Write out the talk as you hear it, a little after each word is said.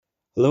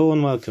Hello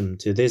and welcome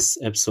to this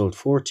episode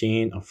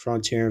 14 of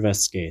Frontier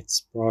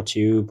Investigates, brought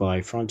to you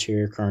by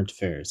Frontier Current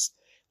Affairs,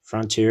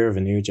 Frontier of a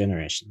New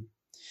Generation.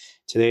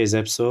 Today's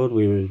episode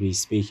we will be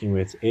speaking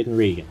with Aidan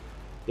Regan.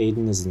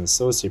 Aidan is an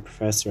Associate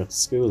Professor at the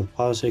School of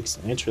Politics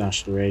and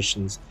International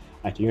Relations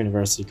at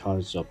University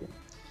College Dublin.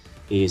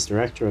 He is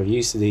Director of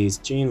UCD's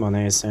Jean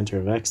Monnet Centre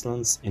of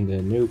Excellence in the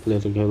New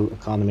Political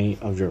Economy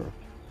of Europe.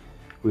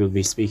 We will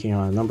be speaking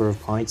on a number of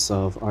points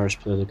of Irish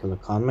political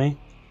economy,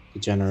 the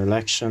general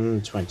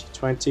election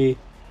 2020,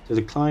 the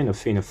decline of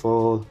Fianna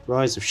Fáil,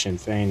 rise of Sinn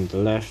Féin and the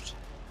left,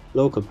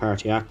 local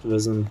party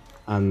activism,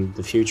 and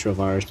the future of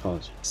Irish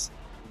politics.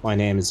 My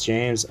name is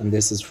James, and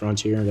this is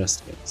Frontier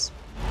Investigates.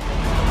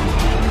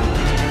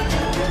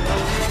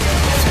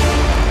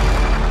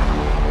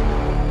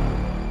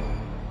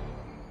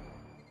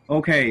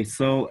 Okay,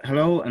 so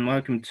hello and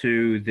welcome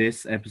to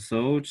this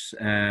episode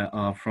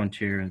of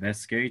Frontier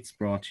Investigates,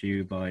 brought to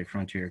you by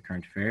Frontier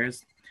Current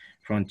Affairs,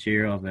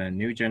 Frontier of a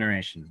New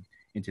Generation.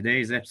 In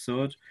today's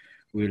episode,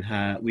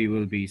 we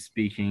will be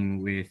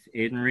speaking with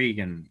Aidan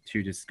Regan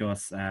to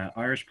discuss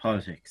Irish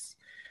politics.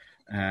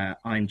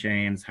 I'm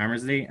James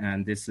Hammersley,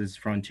 and this is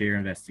Frontier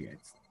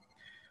Investigates.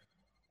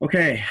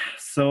 Okay,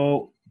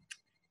 so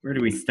where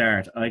do we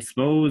start? I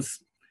suppose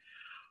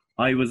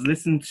I was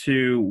listening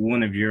to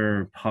one of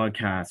your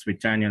podcasts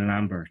with Daniel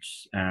Lambert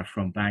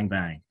from Bang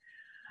Bang,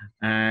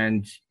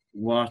 and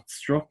what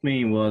struck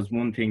me was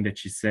one thing that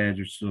she said,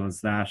 which was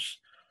that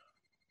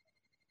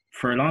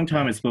for a long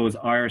time, I suppose,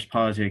 Irish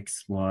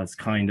politics was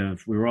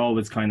it was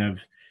always kind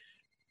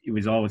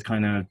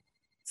of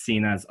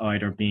seen as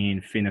either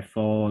being Fianna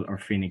Fáil or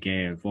Fine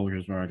Gael.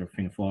 Voters were either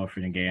Fianna Fáil or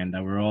Fine Gael, and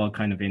that we're all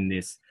kind of in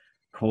this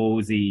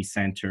rosy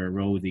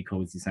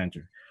cozy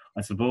centre.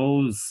 I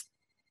suppose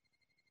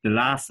the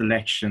last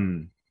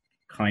election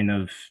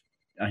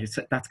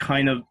that's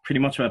kind of pretty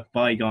much a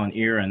bygone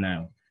era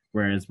now,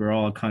 whereas we're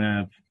all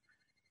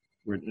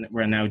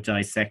we're now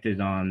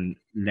dissected on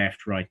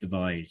left-right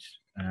divide.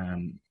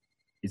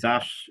 Is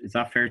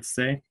that fair to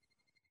say?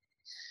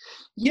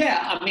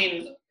 Yeah, I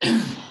mean,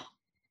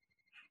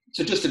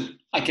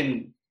 I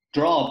can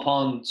draw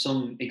upon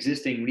some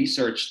existing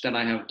research that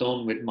I have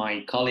done with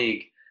my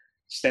colleague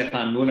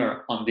Stefan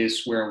Muller on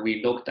this, where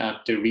we looked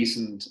at the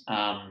recent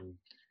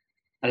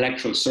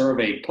electoral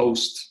survey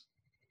post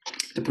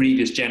the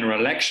previous general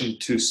election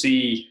to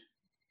see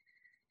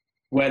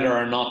whether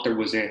or not there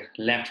was a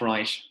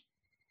left-right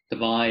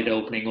divide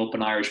opening up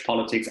in Irish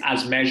politics,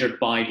 as measured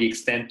by the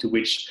extent to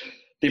which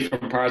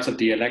different parts of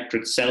the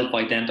electorate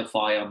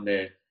self-identify on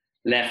the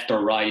left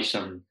or right,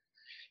 and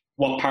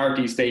what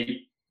parties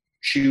they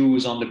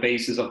choose on the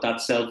basis of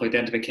that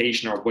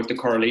self-identification, or what the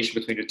correlation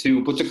between the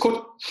two. But to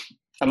cut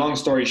a long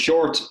story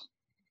short,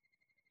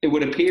 it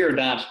would appear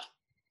that,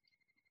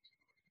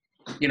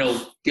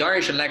 the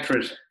Irish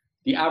electorate,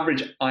 the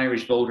average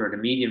Irish voter, the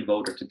median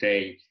voter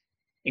today,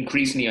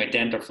 increasingly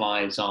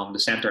identifies on the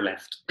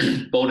centre-left,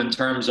 both in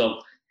terms of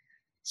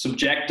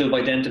subjective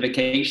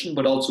identification,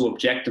 but also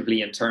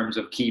objectively in terms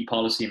of key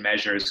policy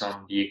measures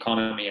on the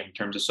economy and in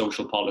terms of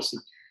social policy.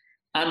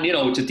 And,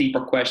 it's a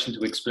deeper question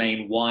to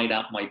explain why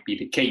that might be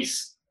the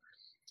case.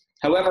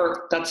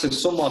 However, that's a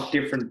somewhat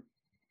different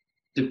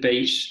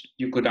debate,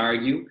 you could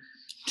argue,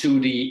 to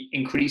the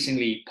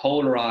increasingly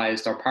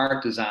polarised or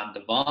partisan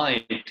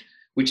divide,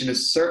 which to a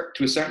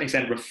certain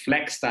extent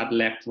reflects that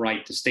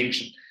left-right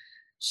distinction.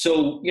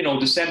 So,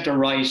 the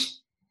centre-right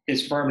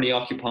is firmly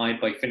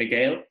occupied by Fine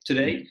Gael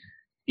today.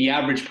 The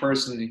average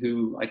person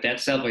who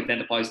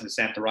self-identifies in the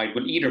centre-right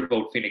will either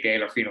vote Fine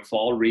Gael or Fianna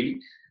Fáil, really.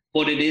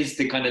 But it is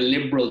the kind of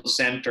liberal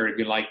centre, if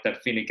you like,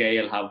 that Fine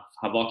Gael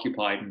have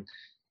occupied. And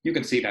you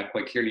can see that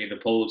quite clearly in the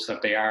polls,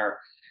 that they are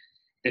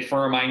the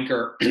firm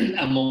anchor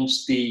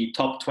amongst the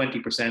top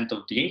 20%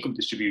 of the income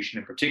distribution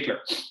in particular.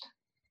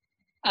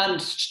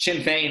 And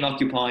Sinn Féin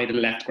occupy the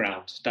left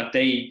ground, that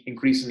they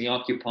increasingly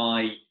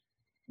occupy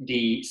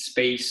the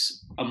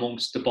space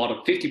amongst the bottom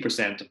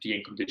 50% of the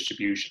income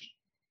distribution.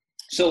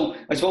 So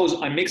I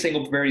suppose I'm mixing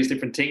up various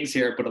different things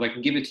here, but if I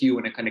can give it to you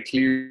in a kind of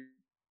clear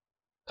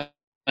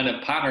kind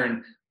of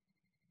pattern,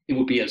 it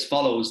would be as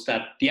follows: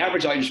 that the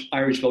average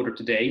Irish voter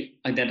today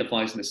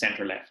identifies in the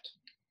centre-left.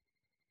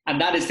 And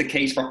that is the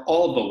case for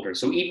all voters.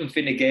 So even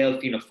Fine Gael,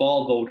 Fianna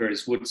Fáil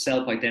voters would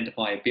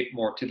self-identify a bit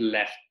more to the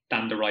left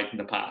than the right in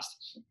the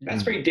past.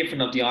 That's very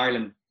different of the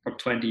Ireland from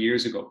 20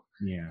 years ago.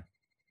 Yeah.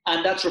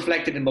 And that's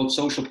reflected in both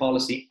social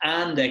policy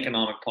and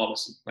economic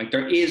policy. Like,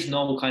 there is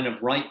no kind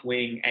of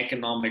right-wing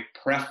economic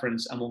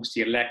preference amongst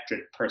the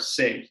electorate per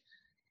se.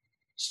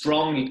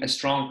 A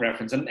strong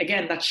preference. And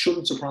again, that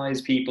shouldn't surprise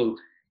people,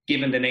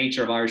 given the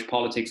nature of Irish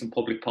politics and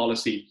public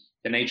policy,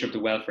 the nature of the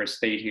welfare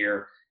state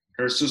here.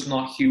 There's just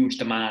not huge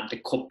demand to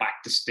cut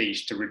back the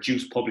state, to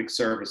reduce public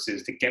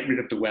services, to get rid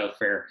of the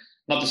welfare.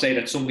 Not to say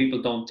that some people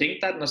don't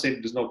think that, not to say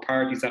that there's no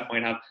parties that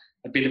might have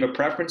a bit of a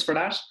preference for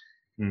that.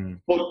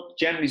 But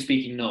generally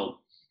speaking, no.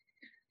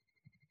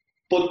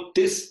 But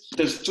there's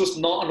just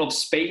not enough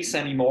space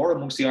anymore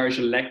amongst the Irish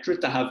electorate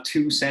to have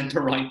two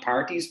centre-right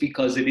parties,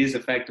 because it is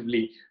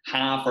effectively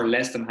half or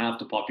less than half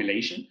the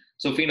population.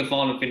 So Fianna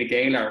Fáil and Fine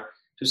Gael are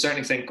to a certain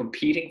extent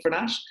competing for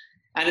that.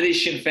 And it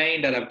is Sinn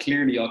Féin that have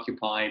clearly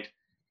occupied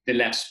the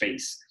left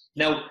space.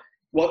 Now,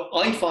 what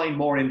I find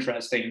more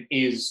interesting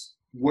is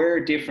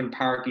where different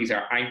parties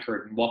are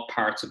anchored in what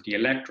parts of the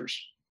electorate.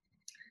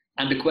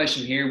 And the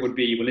question here would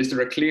be, well, is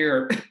there a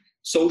clear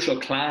social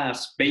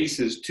class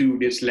basis to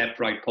this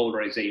left-right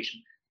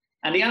polarization?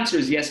 And the answer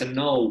is yes and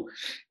no,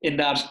 in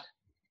that,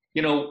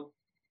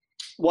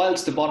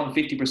 whilst the bottom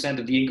 50%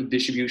 of the income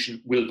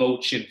distribution will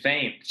vote Sinn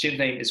Féin, Sinn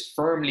Féin is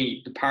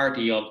firmly the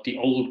party of the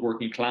old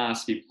working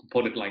class, if you can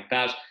put it like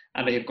that,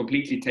 and they have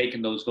completely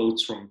taken those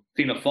votes from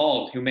Fianna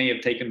Fáil, who may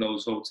have taken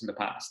those votes in the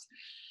past.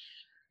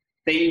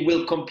 They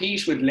will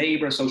compete with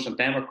Labour, Social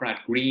Democrat,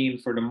 Green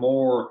for the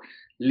more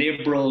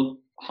liberal,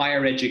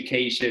 higher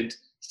educated,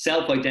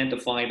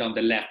 self-identified on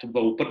the left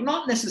vote, but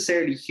not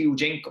necessarily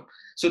huge income.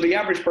 So the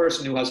average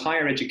person who has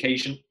higher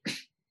education,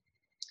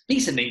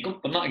 decent income,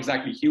 but not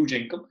exactly huge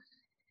income,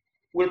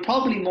 will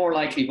probably more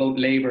likely vote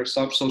Labour,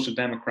 Social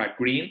Democrat,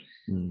 Green,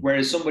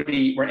 whereas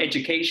somebody where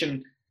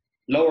education,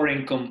 lower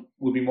income,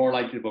 will be more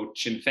likely to vote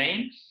Sinn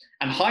Féin,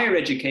 and higher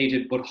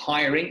educated but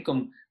higher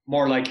income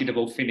more likely to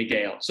vote Fine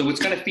Gael. So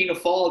it's kind of Fianna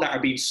Fáil that are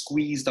being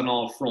squeezed on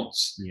all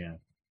fronts.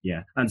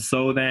 Yeah. And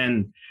so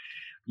then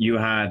you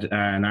had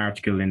an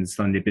article in the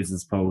Sunday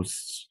Business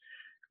Post,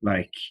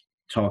 like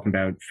talking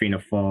about Fianna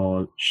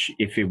Fáil,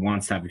 if it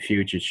wants to have a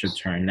future, it should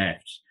turn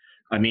left.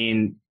 I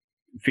mean,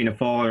 Fianna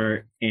Fáil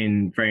are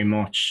very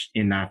much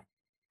in that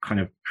kind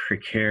of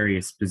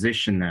precarious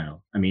position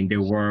now. I mean, they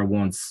were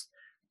once,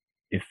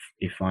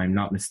 if I'm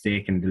not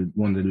mistaken,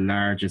 one of the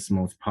largest,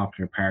 most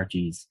popular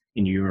parties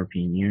in the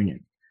European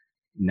Union.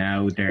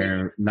 Now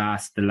the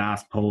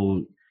last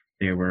poll,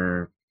 they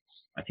were,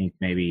 I think,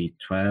 maybe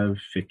 12,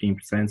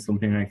 15%,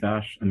 something like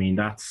that. I mean,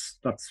 that's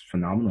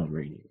phenomenal,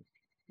 really.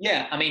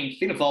 Yeah, I mean,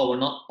 Fianna Fáil were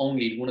not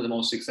only one of the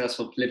most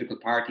successful political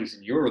parties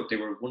in Europe, they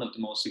were one of the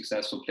most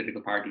successful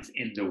political parties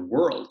in the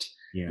world.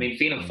 Yeah, I mean,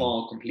 Fianna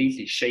Fáil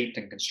completely shaped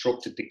and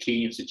constructed the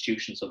key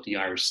institutions of the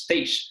Irish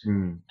state.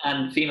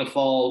 And Fianna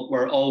Fáil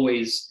were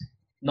always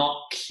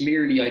not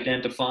clearly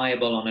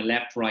identifiable on a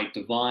left-right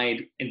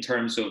divide in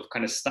terms of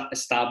kind of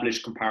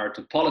established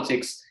comparative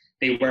politics.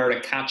 They were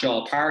a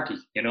catch-all party,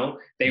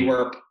 They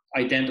were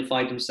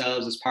identified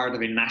themselves as part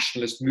of a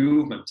nationalist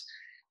movement.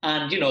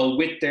 And,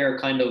 with their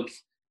kind of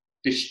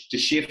the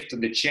shift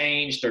and the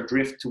change, their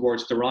drift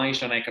towards the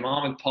right on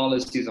economic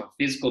policies, on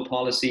fiscal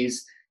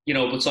policies,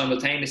 but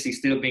simultaneously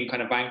still being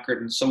kind of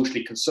anchored in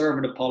socially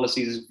conservative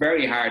policies, it's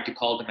very hard to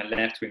call them a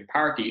left-wing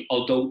party,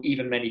 although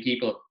even many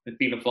people in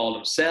Fianna Fáil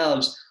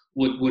themselves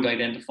would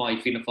identify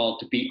Fianna Fáil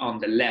to be on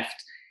the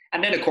left.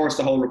 And then, of course,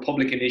 the whole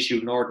Republican issue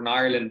of Northern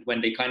Ireland, when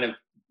they kind of,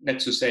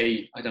 let's just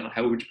say, I don't know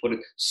how would you put it,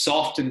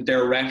 softened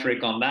their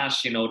rhetoric on that,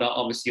 that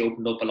obviously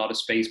opened up a lot of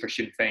space for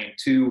Sinn Féin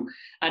too.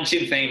 And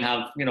Sinn Féin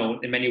have,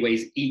 in many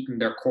ways, eaten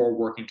their core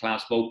working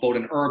class vote, both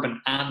in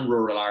urban and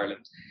rural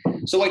Ireland.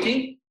 So I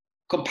think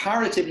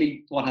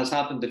comparatively, what has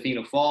happened to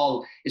Fianna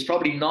Fáil is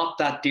probably not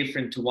that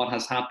different to what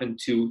has happened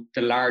to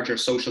the larger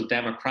social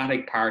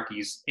democratic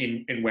parties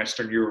in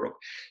Western Europe.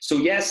 So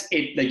yes,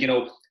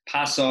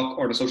 PASOK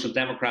or the Social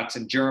Democrats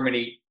in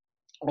Germany,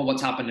 or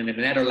what's happened in the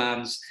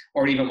Netherlands,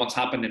 or even what's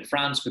happened in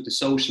France with the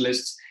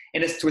socialists,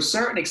 and it's to a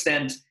certain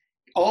extent,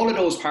 all of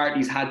those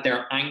parties had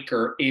their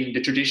anchor in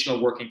the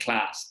traditional working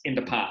class in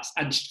the past.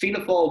 And Fianna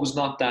Fáil was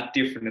not that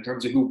different in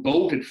terms of who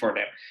voted for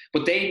them.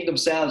 But they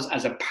themselves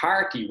as a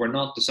party were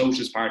not the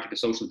Socialist Party, the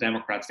Social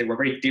Democrats. They were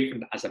very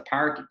different as a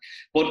party.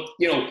 But,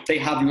 they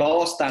have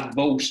lost that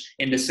vote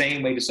in the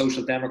same way the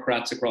Social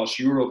Democrats across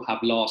Europe have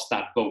lost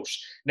that vote.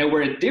 Now,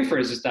 where it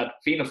differs is that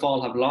Fianna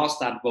Fáil have lost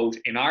that vote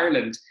in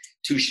Ireland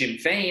to Sinn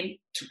Féin,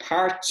 to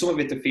some of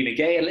it to Fine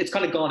Gael. It's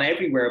kind of gone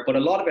everywhere, but a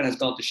lot of it has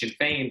gone to Sinn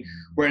Féin,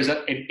 whereas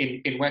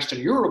in Western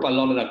Europe, a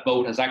lot of that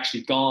vote has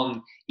actually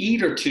gone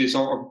either to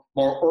sort of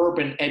more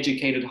urban,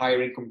 educated,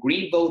 higher income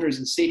Green voters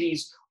in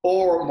cities,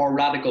 or more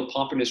radical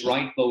populist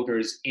right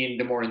voters in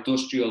the more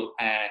industrial,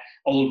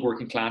 old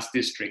working class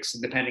districts,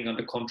 depending on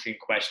the country in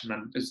question,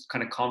 and there's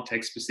kind of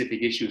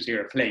context-specific issues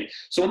here at play.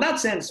 So in that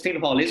sense, Fianna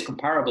Fáil is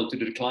comparable to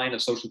the decline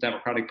of social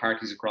democratic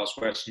parties across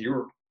Western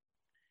Europe.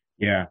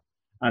 Yeah.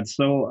 And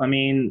so, I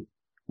mean,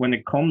 when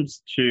it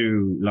comes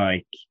to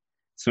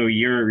so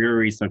your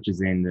research is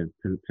in the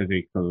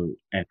political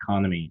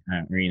economy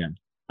arena,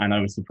 and I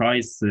was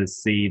surprised to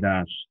see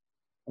that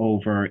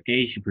over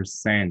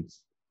 80%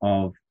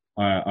 of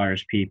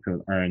Irish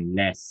people earn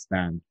less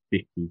than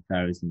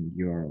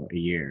 €50,000 a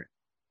year,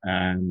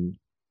 and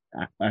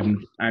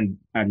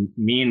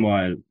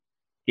meanwhile,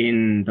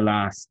 in the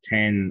last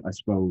 10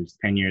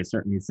 years,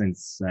 certainly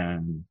since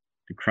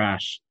the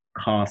crash,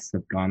 costs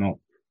have gone up.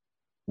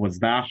 Was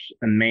that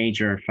a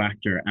major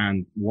factor,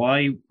 and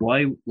why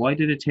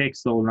did it take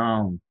so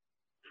long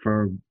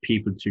for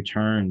people to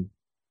turn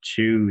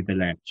to the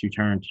left, to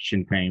turn to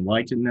Sinn Féin?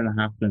 Why didn't it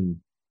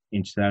happen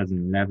in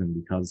 2011?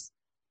 Because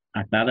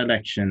at that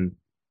election,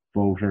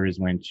 voters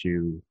went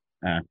to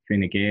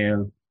Fine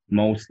Gael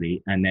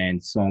mostly, and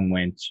then some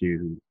went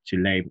to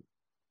Labour.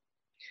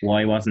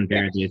 Why wasn't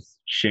there this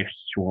shift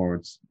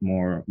towards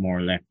more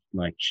left,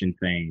 like Sinn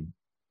Féin?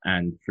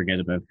 and forget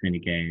about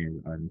Fine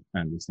Gael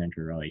and the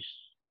centre right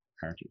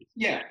parties.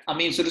 Yeah, I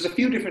mean, so there's a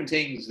few different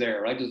things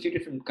there, right? There's a few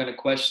different kind of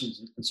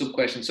questions and sub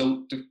questions.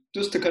 So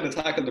just to kind of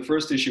tackle the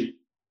first issue,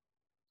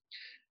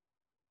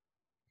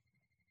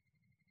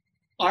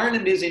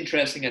 Ireland is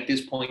interesting at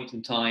this point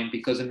in time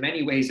because in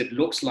many ways it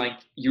looks like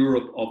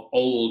Europe of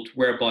old,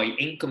 whereby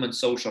income and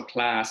social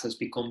class has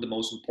become the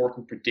most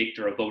important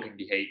predictor of voting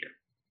behaviour.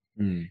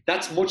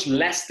 That's much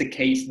less the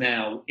case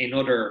now in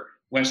other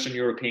Western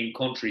European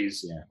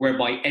countries,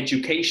 whereby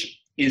education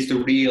is the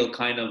real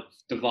kind of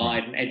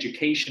divide, and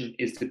education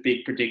is the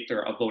big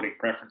predictor of voting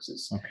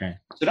preferences. Okay.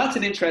 So that's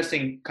an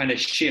interesting kind of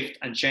shift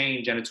and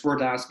change, and it's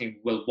worth asking,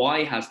 well,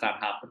 why has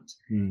that happened?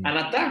 And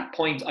at that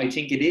point, I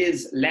think it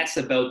is less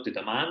about the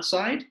demand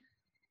side,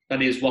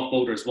 that is what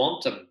voters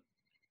want and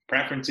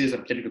preferences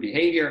and political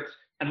behaviour,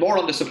 and more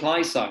on the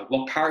supply side,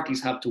 what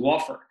parties have to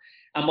offer.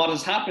 And what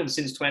has happened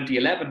since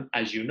 2011,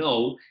 as you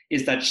know,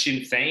 is that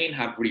Sinn Féin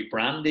have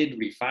rebranded,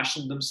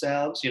 refashioned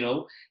themselves. You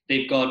know,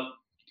 they've got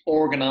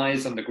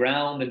organised on the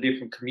ground in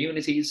different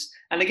communities.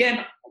 And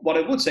again, what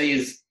I would say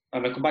is,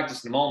 and I'll come back to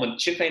this in a moment,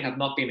 Sinn Féin have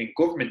not been in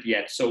government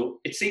yet. So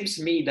it seems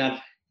to me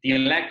that the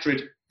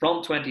electorate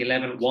from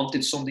 2011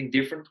 wanted something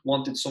different,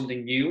 wanted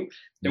something new.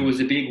 There was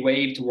a big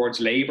wave towards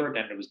Labour,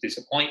 then there was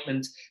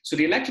disappointment. So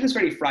the electorate is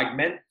very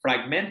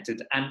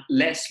fragmented and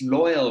less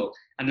loyal.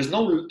 And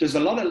there's a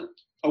lot of,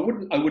 I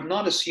would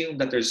not assume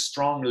that there's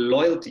strong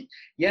loyalty.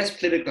 Yes,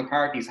 political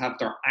parties have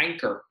their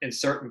anchor in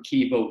certain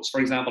key votes.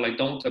 For example, I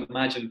don't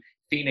imagine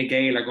Fine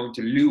Gael are going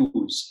to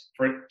lose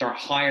for their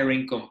higher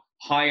income,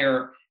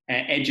 higher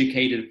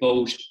educated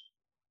vote.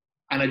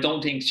 And I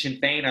don't think Sinn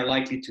Féin are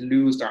likely to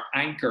lose their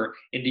anchor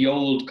in the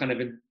old kind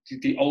of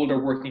the older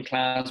working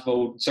class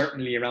vote,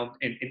 certainly around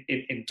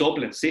in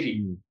Dublin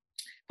City.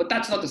 But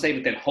that's not to say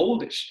that they'll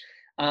hold it.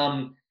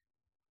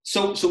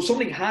 So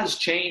something has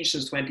changed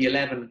since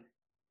 2011.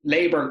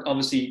 Labour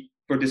obviously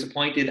were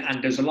disappointed,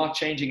 and there's a lot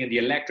changing in the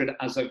electorate.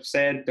 As I've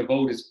said, the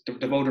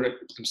voter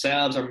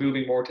themselves are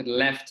moving more to the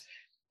left.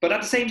 But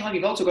at the same time,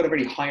 you've also got a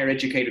very higher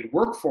educated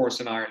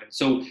workforce in Ireland.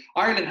 So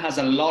Ireland has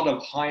a lot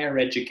of higher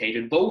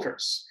educated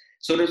voters.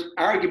 So there's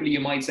arguably, you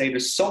might say,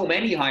 there's so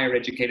many higher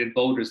educated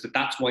voters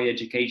that's why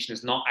education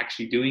is not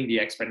actually doing the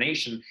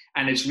explanation.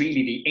 And it's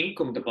really the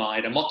income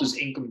divide. And what does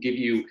income give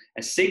you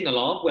a signal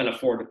of? Well,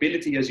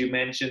 affordability, as you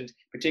mentioned,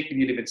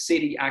 particularly you live in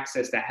city,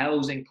 access to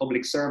housing,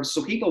 public service.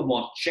 So people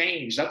want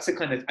change. That's the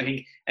kind of, I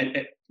think,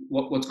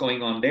 what's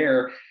going on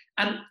there.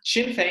 And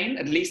Sinn Féin,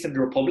 at least in the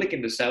Republic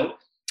in the South,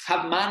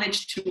 have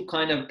managed to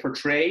kind of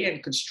portray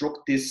and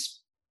construct this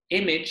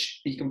image,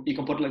 you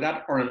can put it like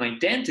that, or an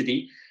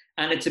identity.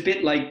 And it's a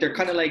bit like, they're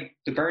kind of like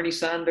the Bernie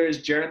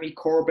Sanders, Jeremy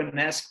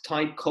Corbyn-esque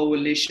type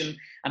coalition.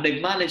 And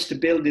they've managed to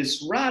build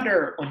this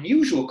rather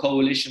unusual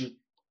coalition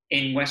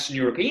in Western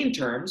European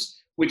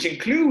terms, which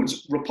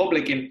includes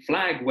Republican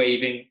flag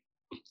waving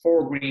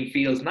for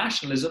Greenfields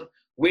nationalism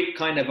with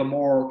kind of a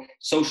more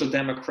social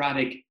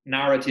democratic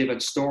narrative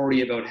and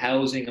story about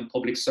housing and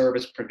public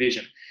service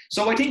provision.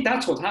 So I think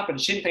that's what's happened.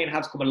 Sinn Féin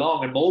has come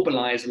along and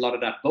mobilised a lot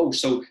of that vote.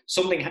 So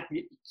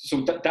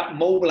that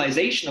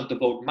mobilisation of the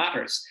vote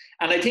matters.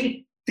 And I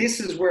think this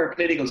is where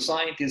political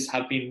scientists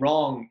have been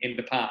wrong in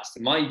the past,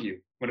 in my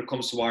view, when it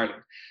comes to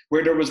Ireland,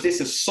 where there was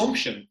this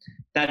assumption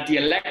that the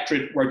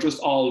electorate were just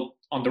all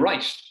on the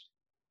right.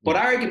 But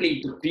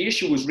arguably, the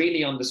issue was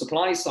really on the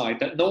supply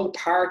side, that no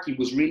party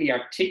was really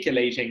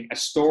articulating a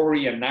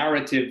story, a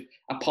narrative,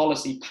 a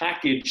policy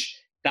package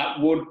that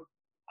would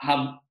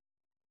have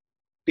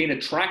been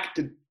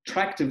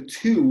attractive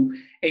to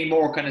a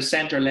more kind of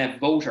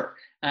centre-left voter.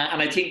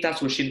 And I think that's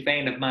what Sinn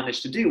Féin have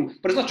managed to do.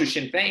 But it's not just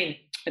Sinn Féin.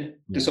 And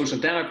the Social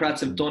Democrats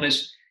have done it.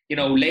 You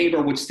know,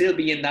 Labour would still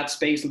be in that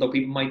space, although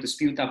people might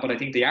dispute that, but I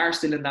think they are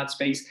still in that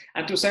space.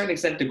 And to a certain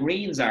extent, the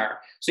Greens are.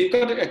 So you've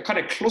got a kind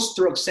of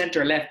cluster of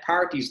centre-left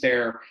parties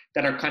there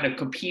that are kind of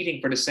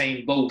competing for the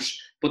same vote.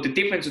 But the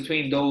difference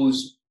between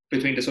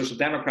the Social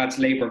Democrats,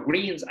 Labour,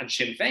 Greens and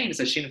Sinn Féin is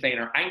that Sinn Féin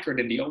are anchored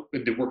in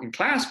the working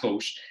class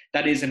vote,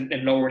 that is in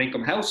lower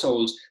income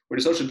households, where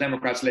the Social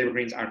Democrats, Labour,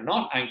 Greens are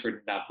not anchored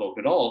in that vote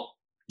at all.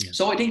 Yeah.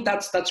 So I think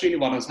that's really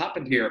what has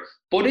happened here.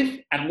 But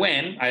if and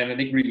when, and I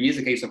think really is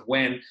a case of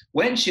when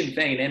Sinn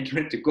Féin enter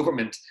into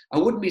government, I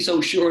wouldn't be so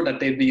sure that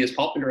they'd be as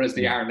popular as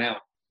they are now.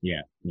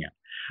 Yeah.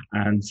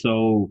 And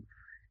so,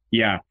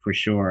 yeah, for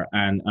sure.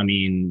 And I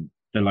mean,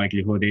 the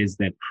likelihood is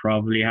they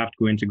probably have to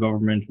go into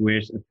government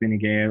with a Fine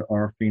Gael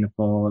or Fianna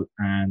Fáil,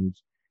 and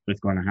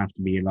there's going to have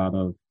to be a lot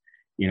of,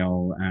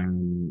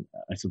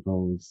 I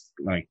suppose,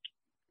 like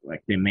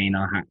they may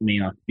not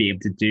be able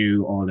to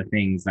do all the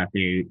things that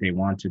they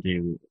want to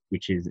do,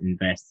 which is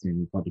invest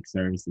in public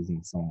services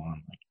and so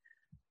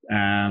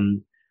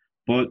on.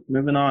 But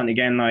moving on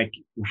again, like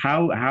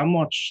how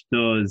much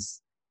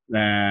does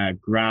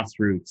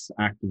grassroots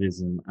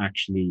activism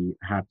actually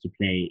have to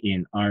play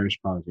in Irish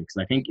politics?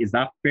 I think is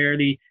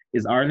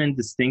Ireland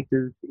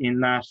distinctive in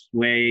that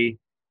way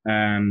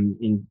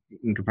in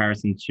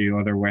comparison to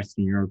other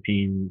Western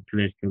European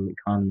political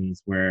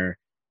economies where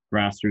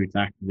grassroots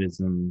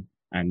activism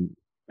and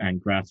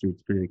and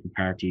grassroots political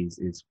parties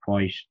is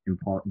quite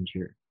important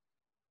here.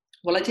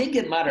 Well, I think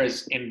it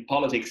matters in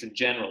politics in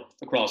general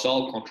across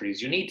all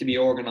countries. You need to be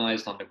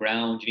organised on the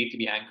ground. You need to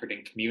be anchored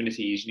in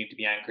communities. You need to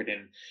be anchored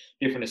in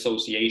different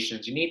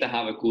associations. You need to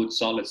have a good,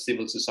 solid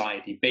civil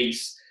society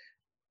base.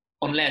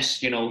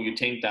 Unless you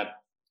think that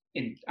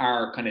in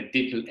our kind of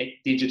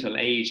digital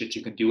age that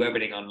you can do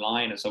everything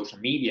online and social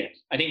media.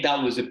 I think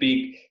that was a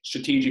big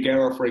strategic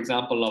error, for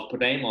example, of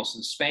Podemos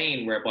in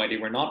Spain, whereby they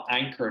were not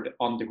anchored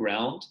on the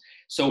ground.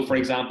 So, for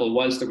example,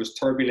 whilst there was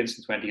turbulence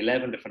in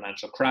 2011, the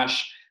financial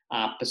crash,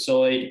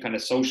 PSOE, the kind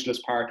of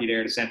socialist party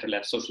there, the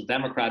centre-left Social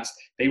Democrats,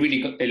 they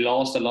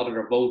lost a lot of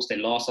their votes. They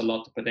lost a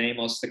lot to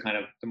Podemos,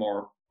 the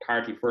more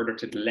party further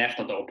to the left,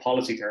 although in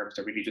policy terms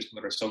they're really just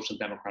another social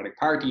democratic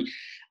party.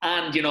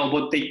 And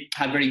but they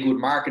had very good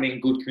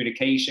marketing, good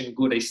communication,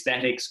 good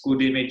aesthetics,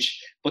 good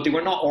image, but they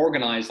were not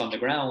organised on the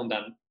ground.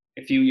 And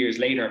a few years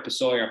later,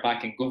 PSOE are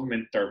back in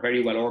government. They're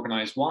very well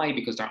organised. Why?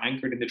 Because they're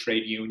anchored in the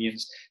trade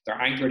unions.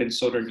 They're anchored in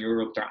Southern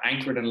Europe. They're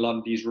anchored in a lot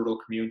of these rural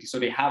communities. So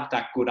they have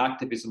that good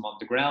activism on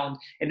the ground.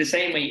 In the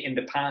same way in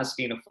the past,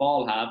 Fianna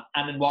Fáil have,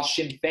 and in what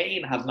Sinn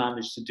Féin have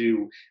managed to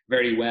do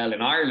very well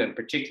in Ireland,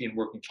 particularly in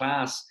working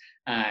class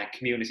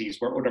communities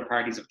where other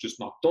parties have just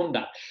not done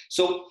that.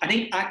 So I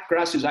think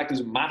grassroots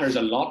activism matters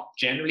a lot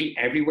generally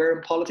everywhere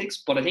in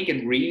politics, but I think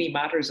it really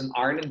matters in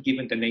Ireland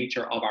given the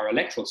nature of our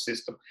electoral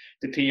system,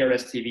 the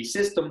PRSTV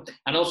system,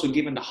 and also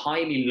given the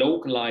highly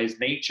localised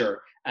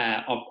nature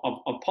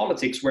of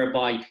politics,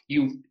 whereby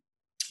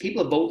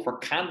people vote for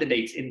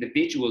candidates,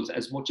 individuals,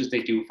 as much as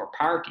they do for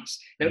parties.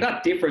 Now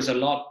that differs a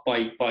lot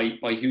by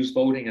who's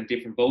voting and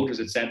different voters,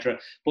 etc.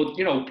 But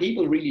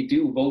people really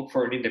do vote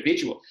for an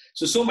individual.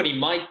 So somebody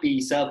might be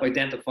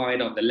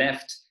self-identified on the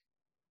left,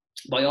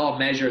 by all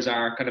measures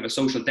are kind of a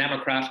social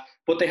democrat,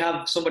 but they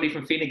have somebody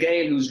from Fine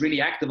Gael who's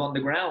really active on the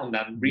ground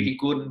and really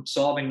good in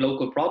solving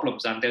local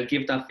problems, and they'll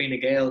give that Fine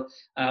Gael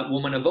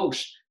woman a vote.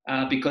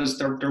 Because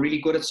they're really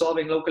good at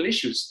solving local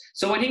issues.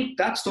 So I think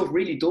that stuff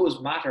really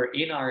does matter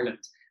in Ireland.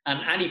 And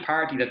any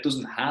party that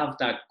doesn't have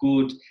that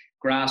good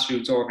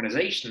grassroots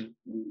organisation,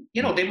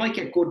 they might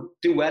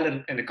do well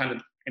in a kind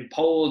of in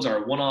polls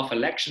or one-off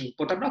election,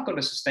 but they're not going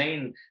to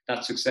sustain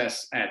that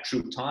success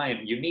through time.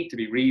 You need to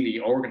be really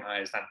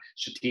organised and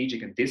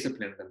strategic and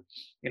disciplined, and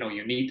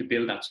you need to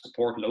build that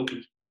support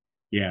locally.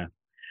 Yeah,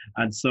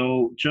 and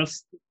so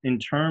just in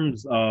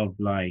terms of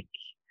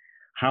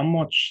how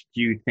much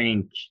do you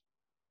think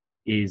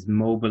is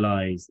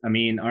mobilized? I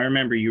mean, I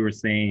remember you were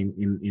saying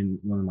in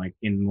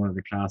one of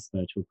the classes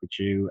that I took with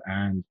you,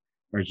 and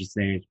heard you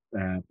say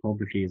it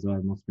publicly as well,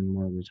 it must have been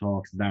one of the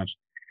talks, that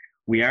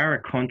we are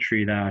a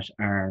country that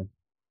are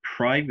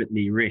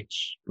privately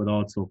rich but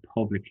also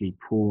publicly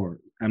poor.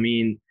 I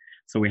mean,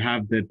 so we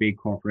have the big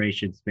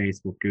corporations,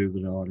 Facebook,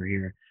 Google, all are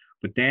here,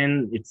 but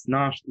then it's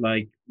not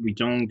like we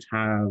don't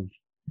have,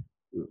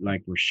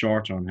 we're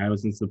short on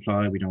housing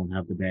supply, we don't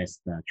have the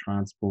best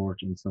transport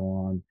and so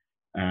on.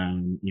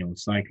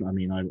 Cycle. I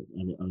mean, I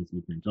was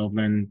living in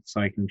Dublin.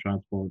 Cycling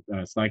transport,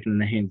 cycling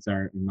lanes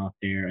are not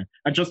there,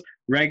 and just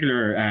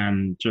regular,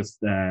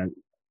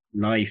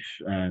 life,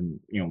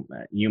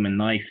 human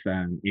life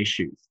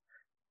issues.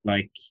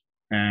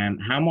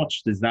 How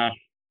much does that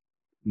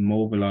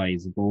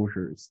mobilize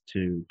voters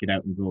to get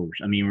out and vote?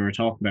 I mean, we were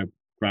talking about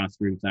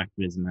grassroots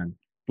activism and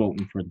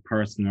voting for the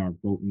person or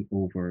voting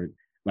over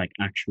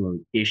actual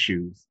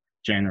issues,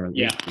 general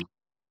issues.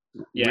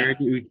 Yeah.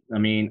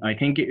 I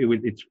think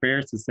it's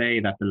fair to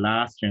say that the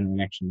last general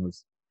election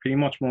was pretty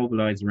much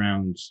mobilized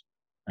around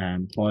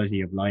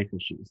quality of life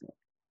issues.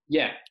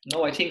 Yeah,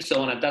 no, I think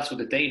so. And that's what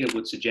the data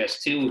would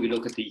suggest too. If you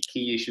look at the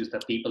key issues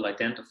that people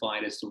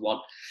identified as to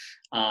what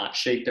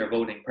shaped their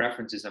voting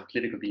preferences and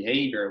political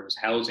behavior, was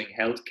housing,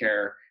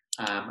 healthcare,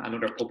 and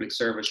other public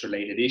service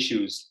related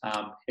issues.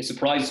 It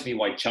surprises me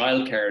why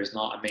childcare is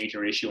not a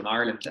major issue in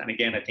Ireland. And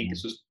again, I think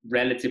it's just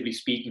relatively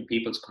speaking,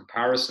 people's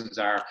comparisons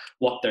are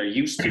what they're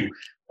used to.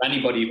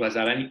 Anybody who has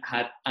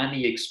had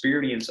any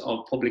experience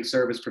of public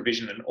service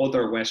provision in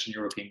other Western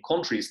European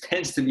countries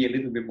tends to be a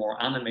little bit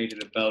more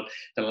animated about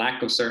the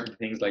lack of certain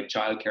things like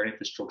childcare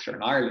infrastructure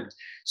in Ireland.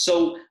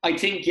 So I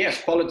think,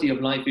 yes, quality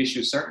of life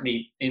issues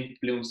certainly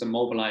influenced and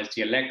mobilised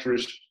the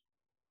electorate,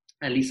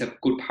 at least a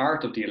good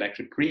part of the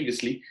electorate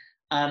previously.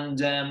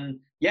 And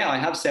I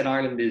have said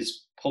Ireland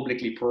is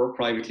publicly poor,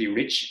 privately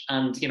rich.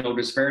 And,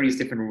 there's various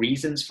different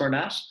reasons for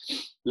that.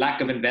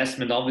 Lack of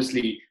investment,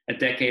 obviously, a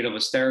decade of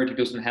austerity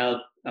doesn't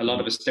help. A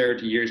lot of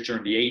austerity years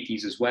during the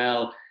 80s as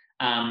well.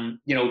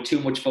 Too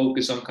much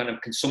focus on kind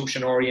of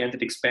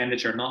consumption-oriented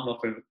expenditure, not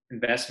enough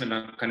investment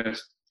on kind of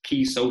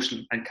key social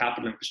and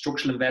capital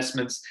infrastructural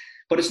investments.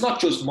 But it's not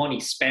just money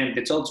spent,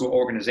 it's also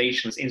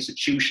organizational, it's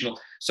institutional.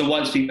 So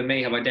whilst people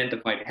may have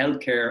identified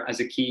healthcare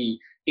as a key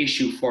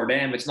issue for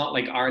them, it's not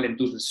like Ireland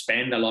doesn't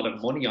spend a lot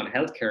of money on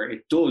healthcare.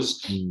 It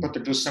does, but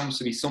there just seems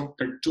to be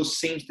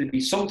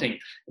something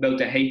about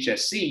the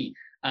HSE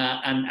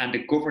and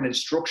the governance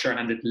structure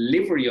and the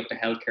delivery of the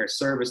healthcare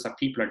service that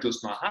people are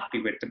just not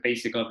happy with. The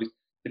basic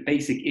the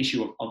basic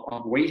issue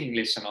of waiting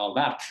lists and all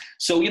that.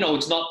 So,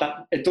 it's not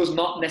that, it does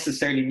not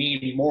necessarily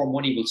mean more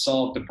money will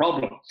solve the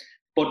problem.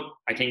 But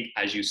I think,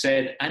 as you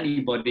said,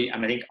 anybody,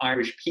 and I think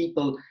Irish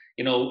people,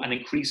 an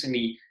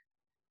increasingly,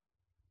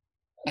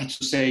 let's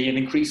just say, an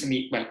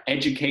increasingly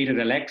educated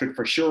electorate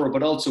for sure,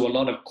 but also a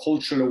lot of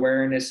cultural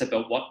awareness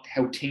about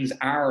how things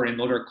are in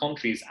other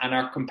countries. And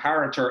our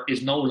comparator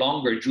is no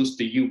longer just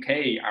the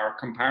UK. Our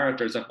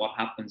comparators are what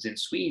happens in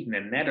Sweden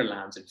and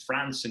Netherlands and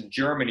France and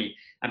Germany.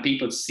 And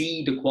people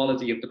see the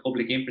quality of the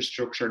public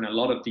infrastructure in a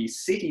lot of these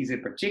cities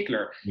in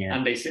particular. Yeah.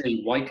 And they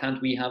say, why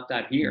can't we have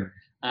that here?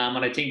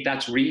 And I think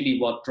that's really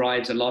what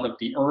drives a lot of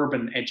the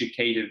urban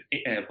educated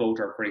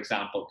voter, for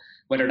example.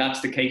 Whether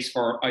that's the case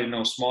for,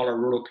 smaller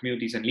rural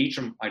communities in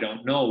Leitrim, I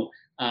don't know.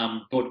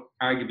 But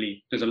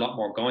arguably, there's a lot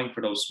more going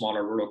for those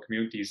smaller rural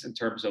communities in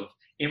terms of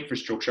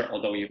infrastructure,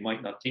 although you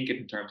might not think it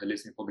in terms of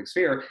listening public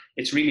sphere.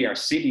 It's really our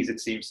cities,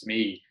 it seems to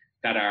me,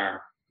 that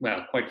are,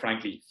 quite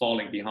frankly,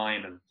 falling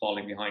behind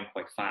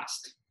quite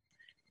fast.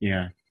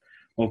 Yeah.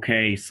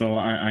 Okay, so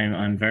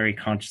I'm very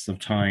conscious of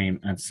time,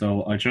 and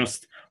so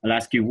I'll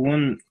ask you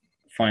one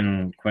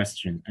final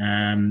question.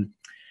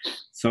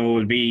 So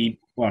it'll be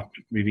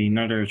maybe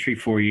another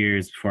 3-4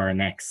 years before our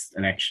next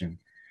election,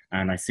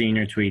 and I seen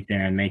your tweet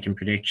there, and making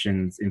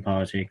predictions in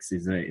politics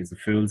is a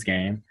fool's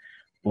game.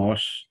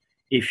 But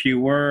if you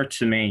were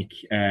to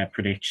make a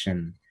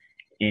prediction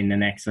in the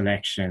next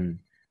election,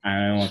 I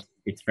know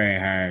it's very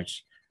hard,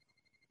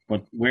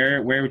 but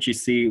where would you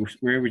see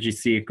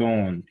it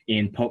going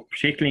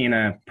particularly in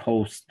a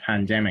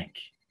post-pandemic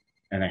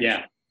election?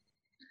 Yeah,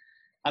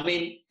 I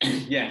mean,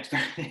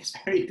 it's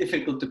very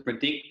difficult to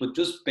predict, but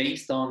just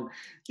based on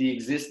the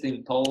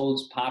existing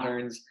polls,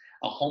 patterns,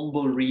 a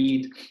humble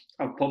read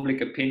of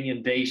public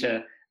opinion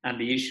data, and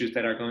the issues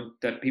I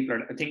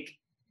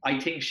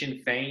think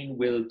Sinn Féin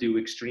will do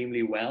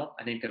extremely well.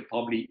 I think they'll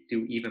probably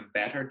do even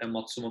better than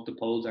what some of the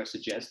polls are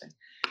suggesting.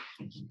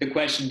 The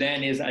question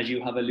then is, as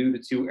you have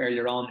alluded to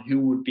earlier on,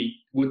 would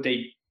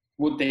they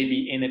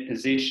be in a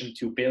position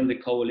to build a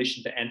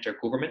coalition to enter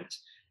government?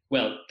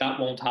 Well, that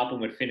won't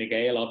happen with Fine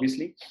Gael,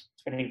 obviously.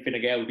 I think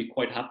Fine Gael would be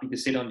quite happy to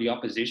sit on the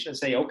opposition and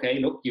say, okay,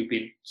 look, you've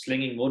been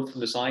slinging mud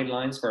from the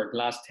sidelines for the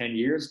last 10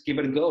 years. Give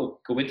it a go.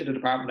 Go into the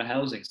Department of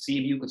Housing. See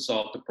if you can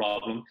solve the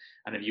problem.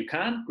 And if you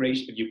can,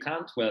 great. If you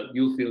can't, well,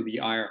 you'll feel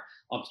the ire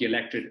of the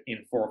electorate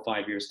in 4 or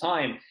 5 years'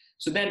 time.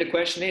 So then the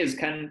question is,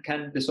 can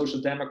the Social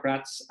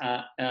Democrats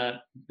and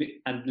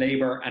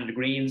Labour and the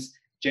Greens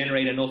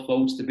generate enough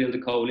votes to build a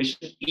coalition?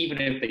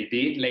 Even if they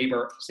did,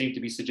 Labour seem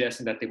to be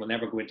suggesting that they will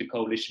never go into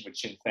coalition with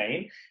Sinn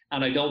Féin.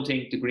 And I don't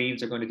think the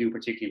Greens are going to do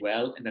particularly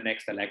well in the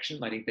next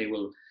election. I think they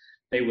will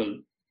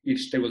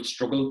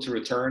struggle to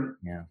return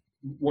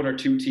 1 or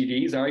 2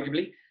 TDs,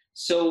 arguably.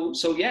 So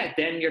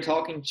then you're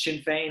talking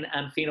Sinn Féin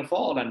and Fianna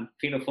Fáil. And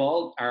Fianna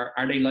Fáil,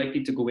 are they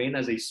likely to go in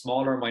as a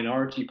smaller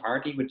minority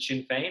party with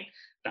Sinn Féin?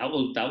 That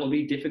will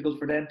be difficult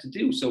for them to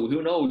do. So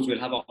who knows? We'll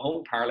have a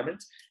home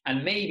parliament,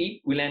 and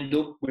maybe we'll end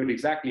up with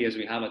exactly as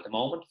we have at the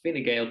moment: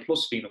 Fine Gael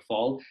plus Fianna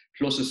Fáil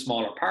plus a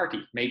smaller party.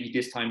 Maybe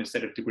this time,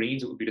 instead of the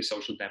Greens, it would be the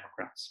Social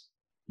Democrats.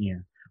 Yeah,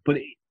 but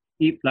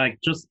if I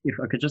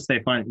could just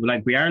say, fine,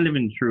 we are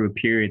living through a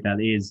period that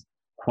is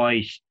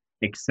quite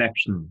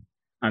exceptional,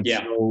 and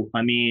so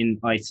I mean,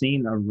 I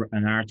seen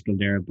an article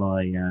there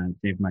by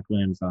David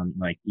McWilliams on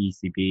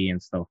ECB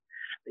and stuff.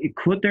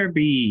 Could there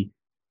be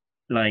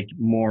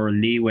more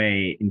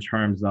leeway in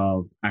terms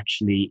of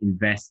actually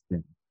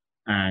investing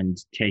and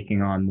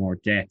taking on more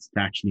debts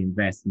to actually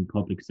invest in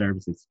public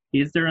services?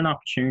 Is there an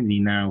opportunity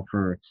now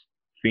for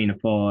Fianna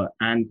Fáil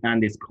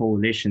and this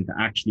coalition to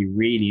actually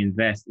really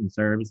invest in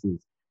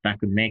services that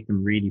could make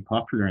them really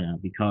popular now?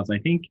 Because I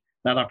think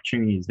that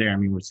opportunity is there. I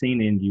mean, we're seeing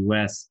it in the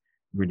US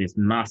with this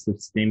massive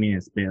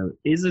stimulus bill.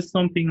 Is it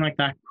something like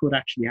that could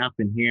actually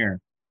happen here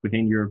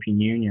within the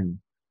European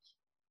Union?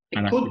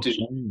 It could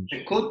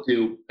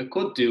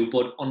do,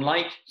 but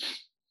unlike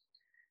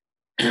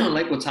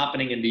what's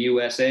happening in the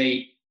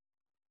USA,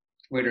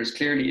 where there's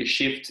clearly a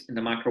shift in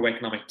the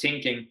macroeconomic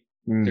thinking,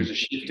 there's a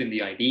shift in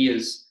the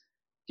ideas.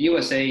 The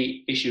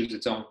USA issues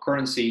its own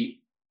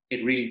currency.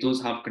 It really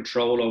does have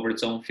control over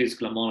its own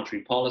fiscal and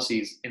monetary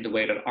policies in the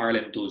way that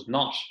Ireland does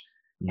not.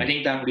 I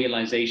think that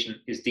realization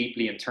is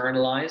deeply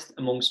internalized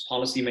amongst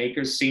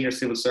policymakers, senior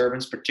civil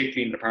servants,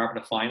 particularly in the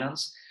Department of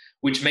Finance,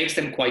 which makes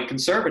them quite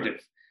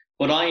conservative.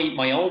 But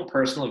my own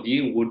personal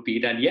view would be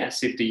that,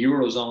 yes, if the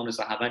Eurozone is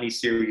to have any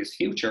serious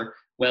future,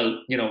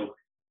 well,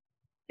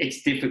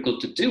 it's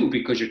difficult to do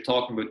because you're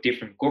talking about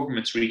different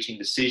governments reaching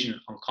decision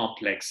on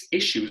complex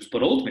issues,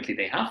 but ultimately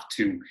they have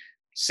to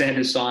set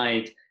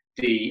aside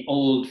the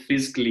old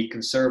fiscally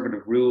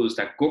conservative rules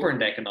that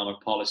governed economic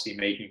policy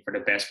making for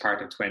the best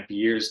part of 20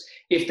 years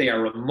if they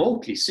are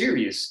remotely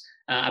serious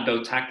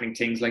about tackling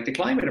things like the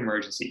climate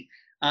emergency.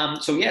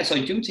 So yes,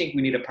 I do think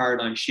we need a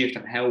paradigm shift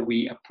on how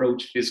we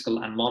approach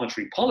fiscal and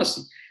monetary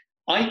policy.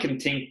 I can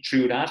think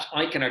through that.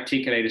 I can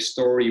articulate a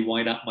story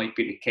why that might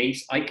be the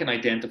case. I can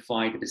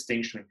identify the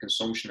distinction in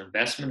consumption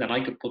investment, and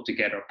I could put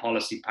together a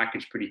policy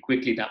package pretty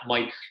quickly that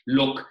might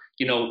look,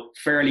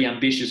 fairly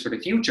ambitious for the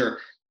future.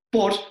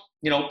 But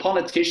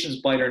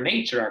politicians by their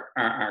nature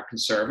are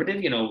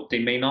conservative. They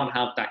may not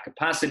have that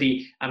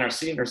capacity, and our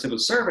senior civil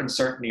servants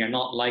certainly are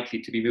not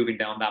likely to be moving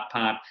down that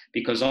path,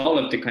 because all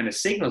of the kind of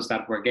signals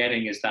that we're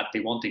getting is that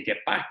they want to get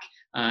back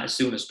as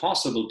soon as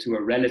possible to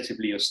a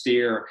relatively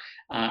austere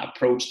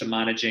approach to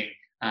managing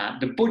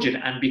the budget.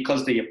 And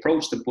because they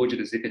approach the budget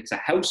as if it's a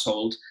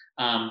household,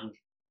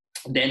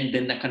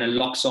 then that kind of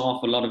locks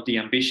off a lot of the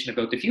ambition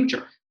about the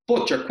future.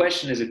 But your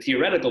question is a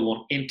theoretical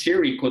one. In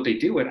theory, could they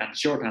do it? And the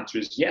short answer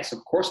is yes,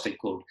 of course they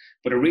could.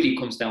 But it really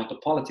comes down to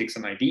politics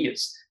and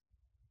ideas.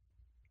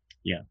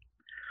 Yeah.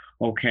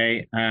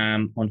 Okay.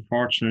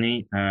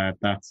 Unfortunately,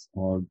 that's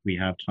all we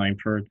have time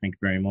for. Thank you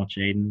very much,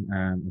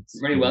 Aidan. It's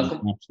very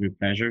welcome. An absolute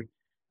pleasure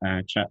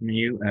chatting with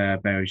you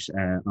about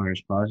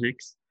Irish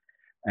politics.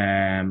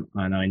 And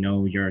I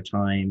know your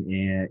time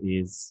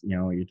is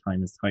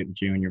tight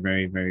with you, and you're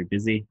very, very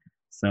busy.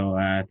 So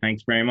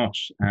thanks very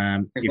much.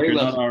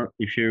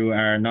 If you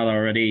are not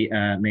already,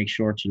 make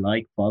sure to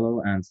like,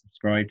 follow, and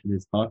subscribe to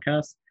this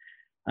podcast.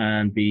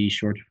 And be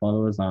sure to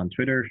follow us on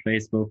Twitter,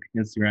 Facebook,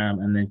 Instagram,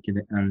 and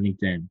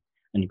LinkedIn.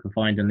 And you can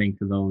find a link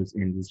to those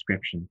in the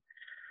description.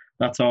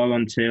 That's all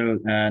until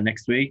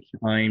next week.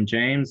 I'm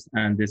James,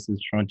 and this is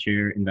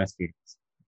Frontier Investigates.